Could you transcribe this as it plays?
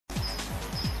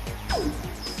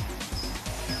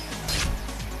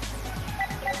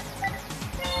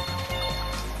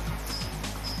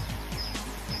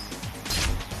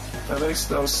That makes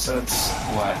no sense.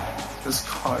 What? This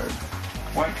card.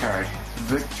 What card?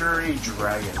 Victory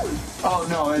Dragon. Oh,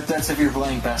 no, that's if you're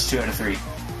playing best 2 out of 3.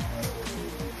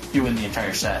 You win the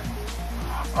entire set.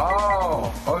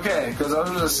 Oh, okay, because I was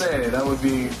going to say, that would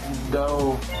be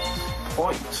no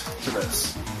point to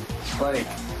this. Like,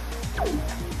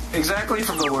 exactly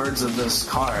from the words of this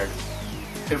card,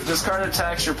 if this card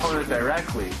attacks your opponent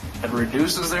directly and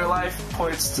reduces their life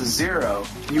points to 0,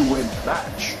 you win the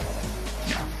match.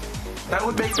 That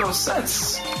would make no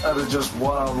sense out of just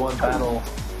one-on-one battle.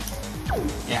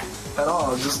 Yeah. At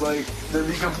all. Just like, they'd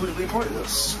be completely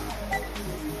pointless.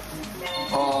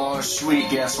 Oh, sweet,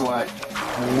 guess what?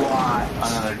 Why?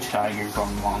 Another tiger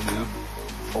from Mongu.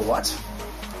 For what?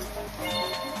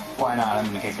 Why not? I'm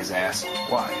gonna kick his ass.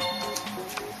 Why?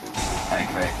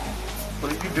 Activate.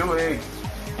 What are you doing?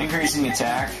 Increasing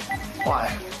attack.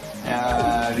 Why?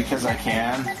 Because I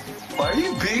can. Why are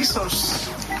you being so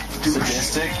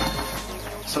Sadistic.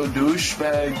 So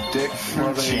douchebag, dick,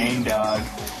 loving? Chain dog.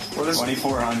 What is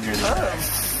 2400.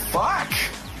 Fuck!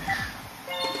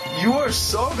 You are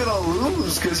so gonna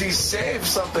lose because he saved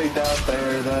something down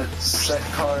there, that set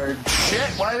card. Shit,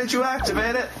 why did you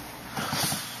activate it?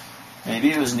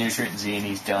 Maybe it was Nutrient Z and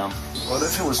he's dumb. What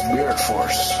if it was Mirror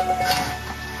Force?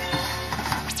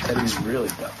 And he's really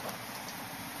dumb.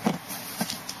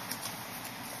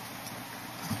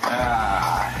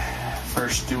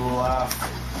 First duel off.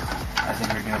 I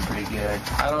think we're doing pretty good.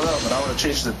 I don't know, but I want to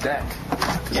change the deck.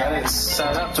 Because I didn't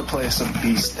sign up to play some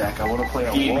Beast deck. I want to play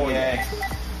a Warrior.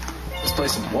 Let's play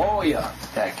some Warrior.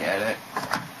 Deck at it.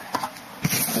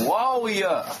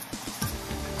 Warrior!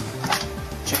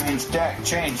 Change deck,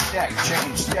 change deck,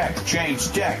 change deck,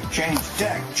 change deck, change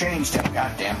deck, change deck.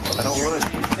 God damn. I don't want to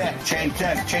change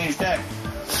deck, change deck.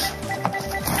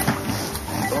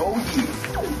 Oh, yeah.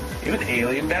 You have an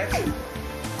alien deck?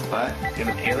 What? You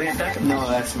have an alien deck? No,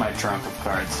 that's my trunk of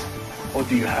cards. Well,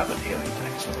 do you have an alien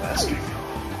deck? Is what I'm asking.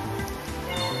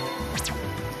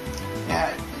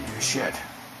 Yeah, shit.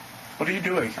 What are you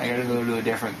doing? I gotta go to a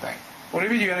different thing. What do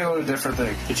you mean you gotta go to a different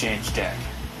thing? To change deck.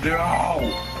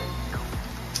 No!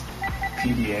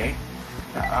 PDA?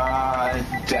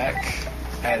 Deck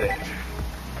edit.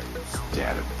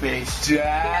 Database.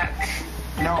 Deck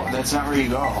No, that's not where you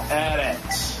go. edit.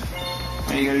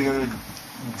 And you gotta go to...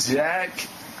 Deck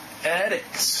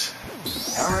edit.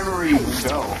 I don't remember where you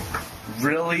go.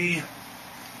 Really?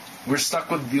 We're stuck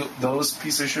with those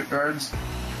piece of shit cards?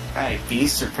 Hey,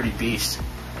 beasts are pretty beast.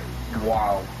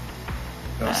 Wow.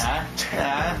 That was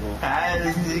terrible.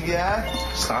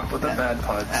 Stop with the bad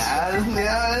puns.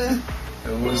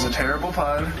 It was a terrible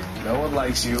pun. No one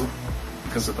likes you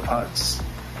because of the puns.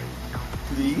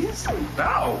 Please?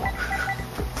 No!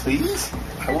 Please?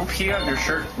 I will pee on your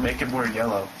shirt and make it more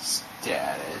yellow.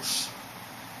 Status.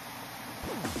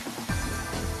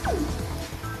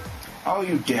 Oh,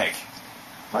 you dick.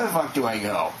 Where the fuck do I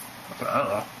go? I don't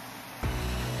know.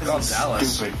 This Go is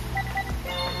Dallas. stupid.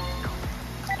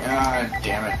 Ah,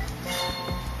 damn it.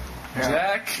 Yeah.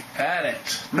 Deck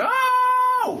edit.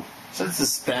 No! Said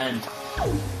suspend.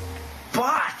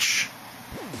 Botch!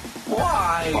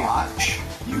 Why? Botch.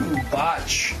 You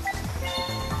botch.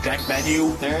 Deck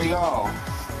menu. There you go.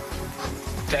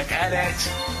 Deck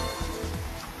edit.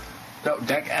 No,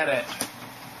 deck edit.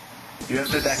 You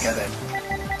have to deck edit.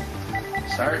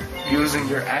 Start using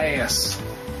your ass.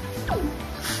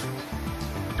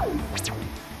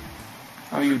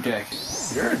 Oh, you dick.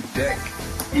 You're a dick.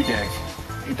 You dick.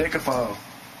 You dickifo.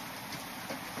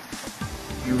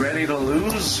 You ready to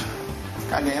lose?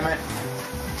 God damn it.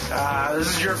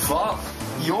 This is your fault.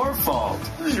 Your fault.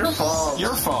 This is your fault.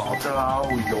 Your fault. Oh,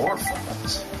 your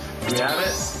fault. Do we have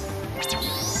it?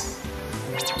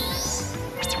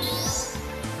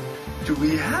 Do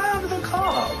we have the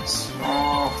cards?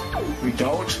 Oh, We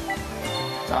don't?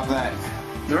 stop that.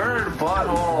 You're in a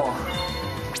butthole.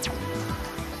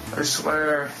 I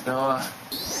swear, Noah.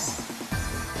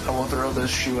 I will throw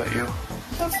this shoe at you.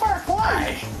 The fuck?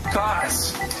 Why?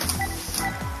 Cause.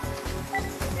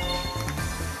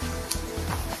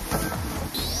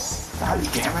 God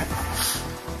damn it.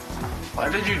 Why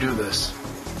did you do this?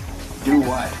 Do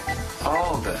what?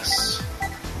 All this.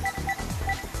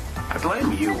 I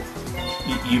blame you.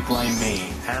 You blame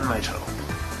me. And my toe.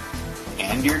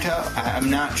 And your toe? I'm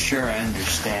not sure I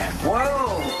understand.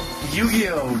 Well,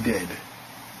 Yugioh did.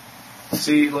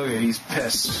 See, look at he's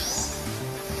pissed.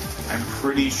 I'm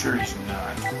pretty sure he's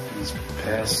not. He's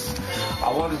pissed.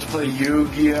 I wanted to play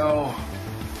Yugioh,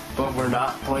 but we're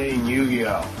not playing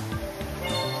Yugioh.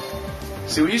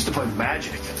 See, we used to play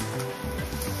Magic.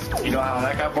 You know how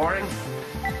that got boring?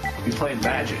 We played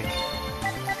Magic.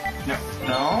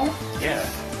 No? Yeah.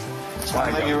 That's I why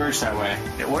don't think it works that way.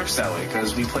 It works that way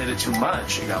because we played it too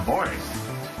much. It got boring.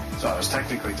 So I was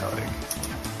technically telling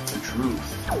the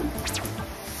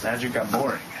truth. Magic got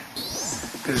boring.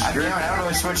 Because I don't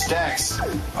know, switch decks.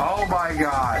 Oh my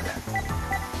god.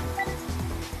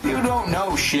 You don't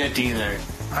know shit either.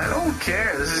 I don't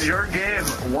care. This is your game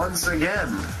once again.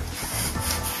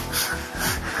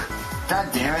 God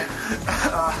damn it.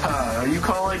 Are you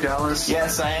calling Dallas?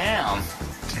 Yes, I am.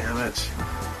 Damn it.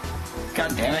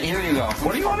 God damn it, here you go.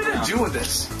 What do you want me to do with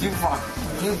this? You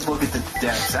look at the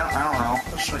decks. I don't know.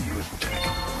 I'll show you a deck.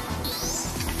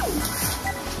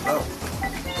 Oh.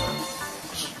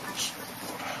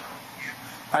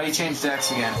 How do you change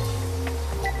decks again?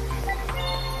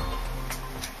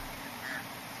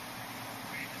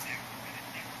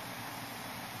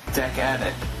 Deck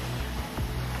edit.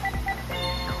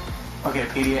 Okay,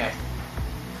 PDA.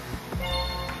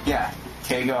 Yeah.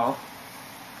 Okay, go.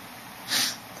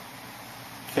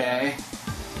 Okay.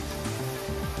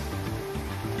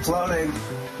 It's loading.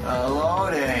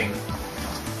 Loading.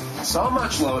 So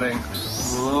much loading.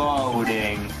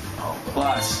 Loading.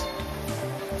 Plus.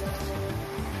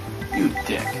 You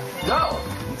dick. No!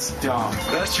 It's dumb.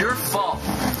 That's your fault,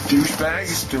 douchebag.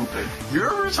 Stupid. You're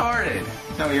retarded.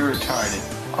 No, you're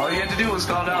retarded. All you had to do was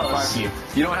call Dallas. Fuck you.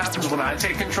 You know what happens when I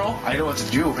take control? I know what to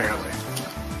do, apparently.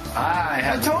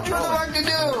 I told you what the fuck to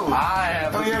do! I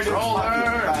have the controller.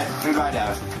 Goodbye,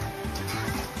 Dallas.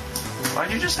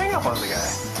 Why'd you just hang up on the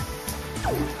guy?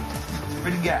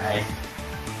 Good guy.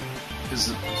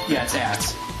 Yeah, it's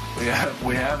ass.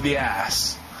 We have the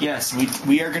ass. Yes,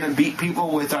 we are gonna beat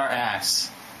people with our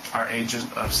ass. Our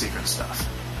agent of secret stuff.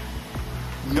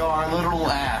 No, our literal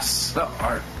ass. No,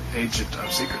 our agent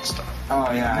of secret stuff. Oh,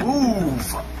 yeah.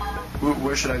 Move!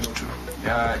 Where should I go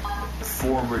to?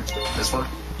 Forward. This one?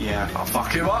 Yeah. I'll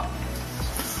fuck him up.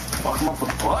 Fuck him up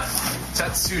with what?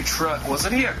 Tetsu Truck.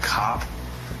 Wasn't he a cop?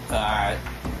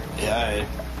 Yeah.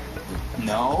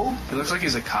 No? He looks like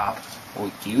he's a cop. Well,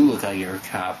 you look like you're a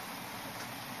cop.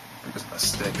 Because my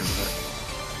stick, isn't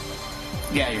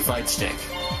it? Yeah, your fight stick.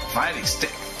 Fighting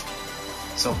stick.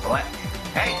 So black.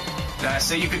 Hey, did I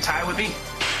say you could tie with me?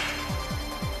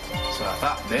 That's what I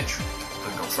thought, bitch.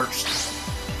 I'll go first.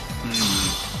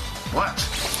 What?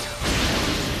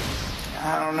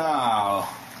 I don't know.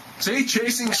 See,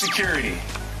 chasing security.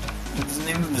 What's the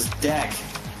name of this deck?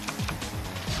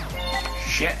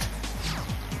 Shit.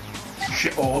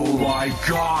 Oh my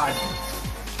god.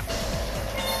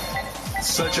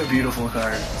 Such a beautiful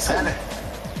card. Send it.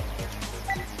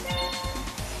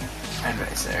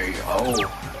 Anyways, there you go. Oh.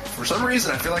 For some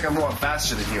reason, I feel like I'm going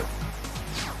faster than you.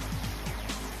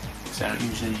 I don't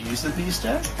usually use the beast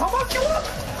deck. I'll fuck you up.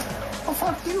 I'll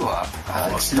fuck you up.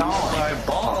 I like Fuck you up stalling. my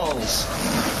balls.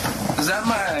 Is that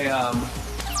my,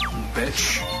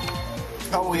 bitch?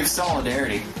 Oh, we have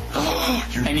Solidarity.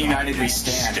 And United We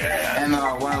Stand. And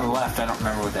one on the left, I don't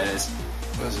remember what that is.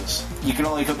 What is this? You can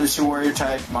only equip this to warrior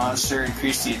type monster,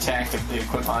 increase the attack of the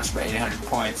equipped monster by 800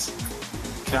 points.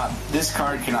 This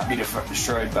card cannot be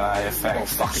destroyed by effect. Oh,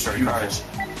 fuck, destroy it's cards.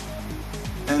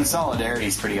 And Solidarity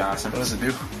is pretty awesome. What does it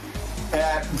do?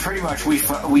 Pretty much,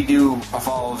 we do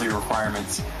follow the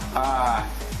requirements.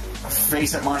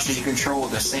 Face-up monsters you control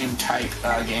with the same type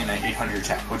gain an 800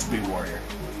 attack, which would be warrior.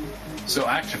 So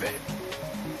activate.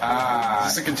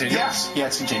 Is this a continuous? Yeah,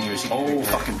 it's continuous. Oh,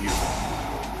 fucking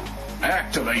beautiful.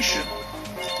 Activation.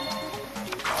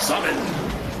 Summon.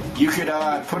 You could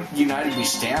put United We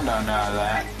Stand on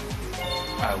that.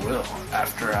 I will.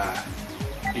 After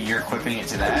You're equipping it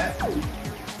to that?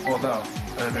 well, no.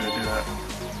 I didn't mean to do that.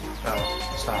 No,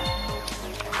 stop.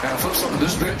 Gotta flip something to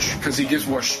this bitch, because he gives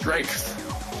more strength.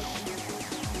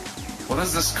 What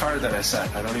is this card that I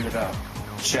set? I don't even know.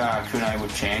 Kunai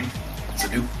with Chain. It's a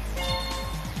new.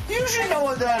 You should know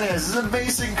what that is. It's a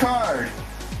basic card.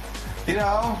 You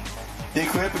know, the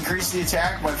equip increase the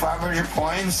attack by 500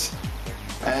 points.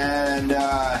 And,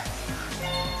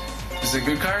 Is it a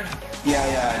good card?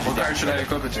 yeah. What card should I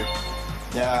equip it to?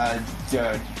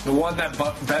 The one that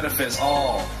benefits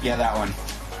all. Yeah, that one.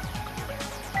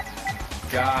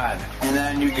 God. And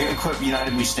then you equip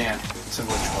United We Stand. So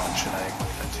which one should I equip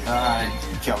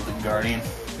it to? Celtic Guardian.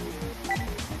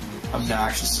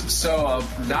 Obnoxious. So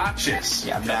obnoxious.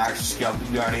 Yeah, obnoxious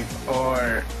Celtic Guardian.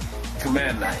 Or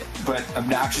Command Knight. But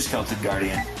obnoxious Celtic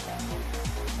Guardian.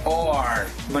 Or.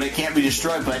 But it can't be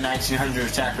destroyed by 1900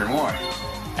 attack or more.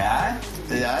 That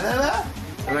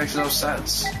makes no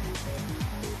sense.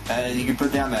 You can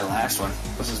put down that last one.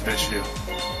 What's this bitch do?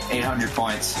 800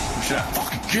 points. Should I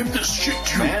fucking give this shit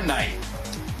to Command Knight.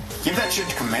 Give that shit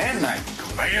to Command Knight.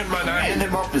 Command my Command knight.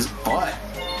 him up his butt.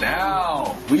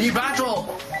 Now we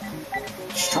battle.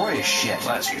 Destroy his shit.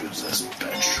 Let's use this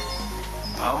bitch.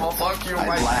 I'm gonna fuck you, I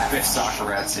my laugh at bitch.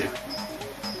 Sakuretsu.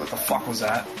 What the fuck was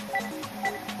that?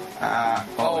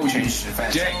 Oh, you changed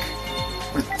defense. dick.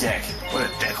 What a dick. What a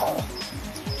dickhole.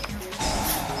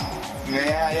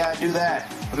 Yeah, do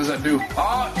that. What does that do?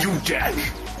 Oh, you dick.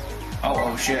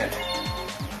 Oh, shit.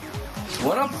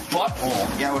 What a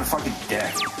butthole. Yeah, what a fucking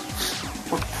dick.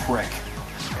 What a prick.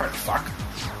 Prick, fuck.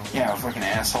 Yeah, what a fucking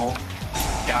asshole.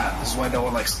 God, this is why no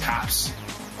one likes cops.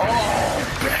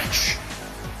 Oh, bitch.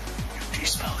 You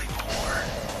de-spelling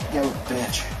whore. Yeah, what a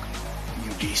bitch.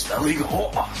 You de-spelling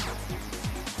whore.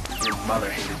 Your mother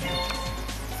hated you.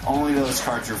 Only those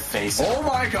cards are face. Oh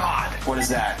my god. What is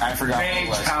that? I forgot what it Mage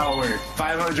was. Tower.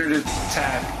 500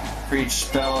 attack. Preach,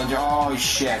 spell, and oh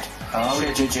shit. Oh.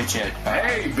 Shit.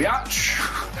 Hey, bitch.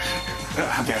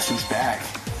 Guess who's back?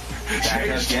 Back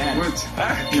Changed again. what's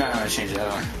back. No, I'm gonna change the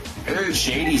other one. Hey.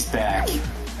 Shady's back.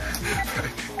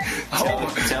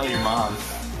 Oh. Tell your mom.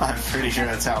 I'm pretty sure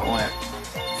that's how it went.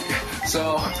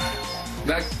 So,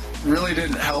 that really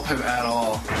didn't help him at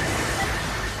all.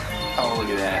 Oh, look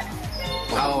at that.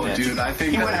 Oh, dude, I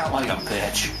think he that went out like a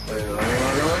bitch.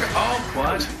 Oh,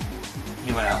 what?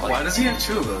 He went out like. Why does he have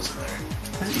two of those in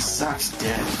there? He sucks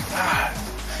dick.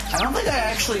 Ah, I don't think I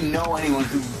actually know anyone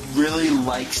who really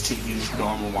likes to use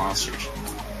normal monsters.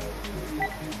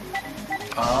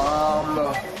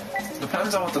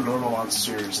 depends on what the normal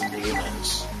monster's name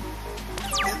is.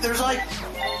 There's like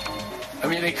I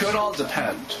mean, they could all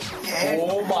depend. Yeah.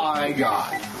 Oh my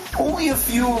god. only a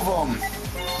few of them.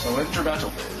 So enter battle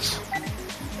phase.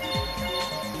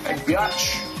 Hey,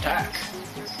 biatch, attack.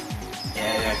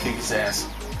 Yeah, kick his ass.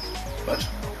 But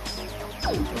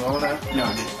you know what I? No,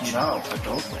 No, I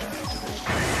don't.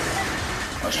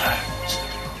 Attack.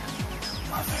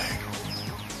 Nothing.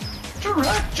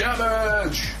 Direct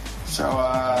damage. So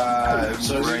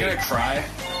So is he gonna cry?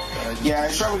 Yeah,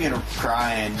 he's probably gonna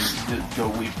cry and go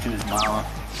weep to his mama.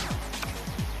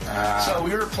 So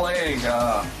we were playing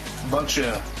a bunch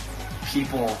of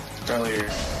people earlier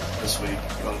this week.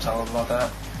 You want to tell them about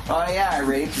that? Oh yeah, I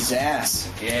raped his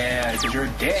ass. Yeah, because you're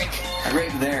a dick. I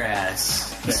raped their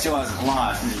ass. He still hasn't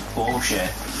lost. This is bullshit.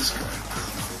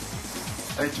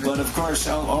 But of course,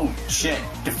 oh shit,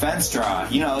 defense draw.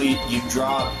 You know, you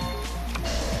draw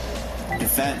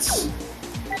defense.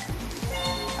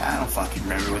 I don't fucking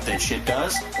remember what that shit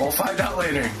does. We'll find out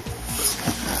later.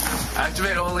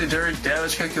 Activate only during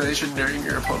damage calculation during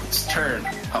your opponent's turn.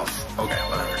 Oh, okay,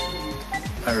 whatever.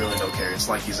 I really don't care. It's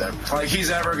like he's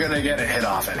ever gonna get a hit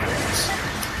off anyways.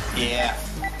 Yeah.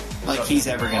 Like he's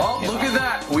ever gonna Oh, look at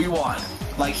that! We won.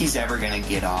 Like he's ever gonna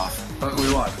get off. Look,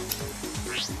 we won.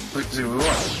 Look, see, we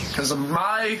won. Because of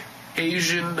my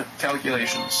Asian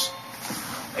calculations.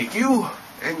 Thank you,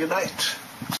 and good night.